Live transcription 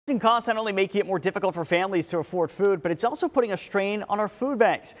Rising costs not only making it more difficult for families to afford food, but it's also putting a strain on our food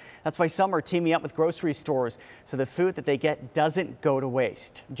banks. That's why some are teaming up with grocery stores so the food that they get doesn't go to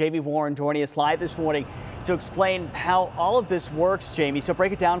waste. Jamie Warren joining us live this morning to explain how all of this works, Jamie. So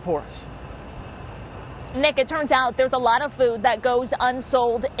break it down for us. Nick, it turns out there's a lot of food that goes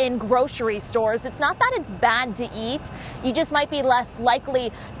unsold in grocery stores. It's not that it's bad to eat. You just might be less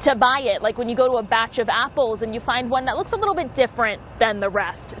likely to buy it. Like when you go to a batch of apples and you find one that looks a little bit different than the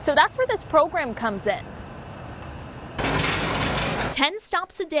rest. So that's where this program comes in. 10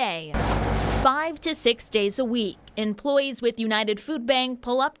 stops a day, 5 to 6 days a week. Employees with United Food Bank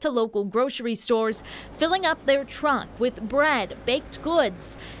pull up to local grocery stores, filling up their truck with bread, baked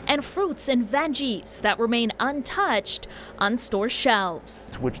goods, and fruits and veggies that remain untouched on store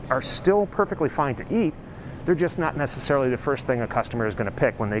shelves. Which are still perfectly fine to eat. They're just not necessarily the first thing a customer is going to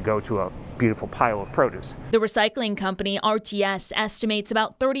pick when they go to a beautiful pile of produce. The recycling company RTS estimates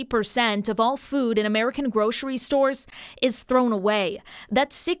about 30% of all food in American grocery stores is thrown away.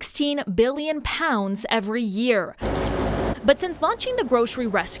 That's 16 billion pounds every year. But since launching the Grocery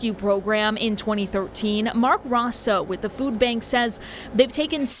Rescue Program in 2013, Mark Rosso with the food bank says they've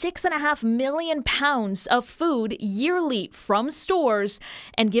taken 6.5 million pounds of food yearly from stores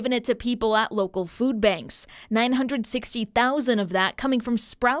and given it to people at local food banks. 960,000 of that coming from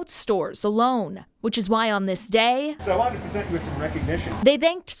Sprouts stores alone. Which is why on this day, So I wanted to present you with some recognition. They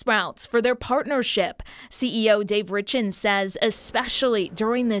thanked Sprouts for their partnership. CEO Dave Richins says especially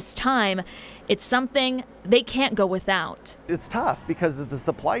during this time, it's something they can't go without. It's tough because of the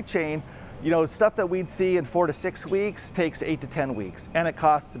supply chain. You know, stuff that we'd see in 4 to 6 weeks takes 8 to 10 weeks, and it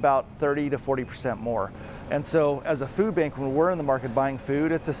costs about 30 to 40% more. And so as a food bank, when we're in the market buying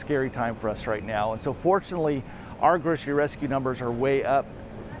food, it's a scary time for us right now. And so fortunately, our grocery rescue numbers are way up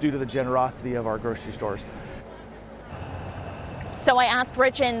due to the generosity of our grocery stores. So I asked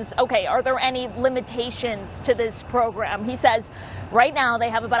Richins, okay, are there any limitations to this program? He says right now they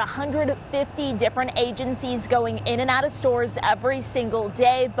have about 150 different agencies going in and out of stores every single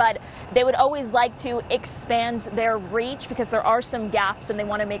day, but they would always like to expand their reach because there are some gaps and they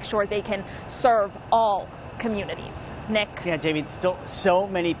want to make sure they can serve all communities. Nick? Yeah, Jamie, it's still so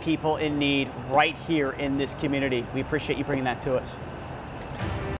many people in need right here in this community. We appreciate you bringing that to us.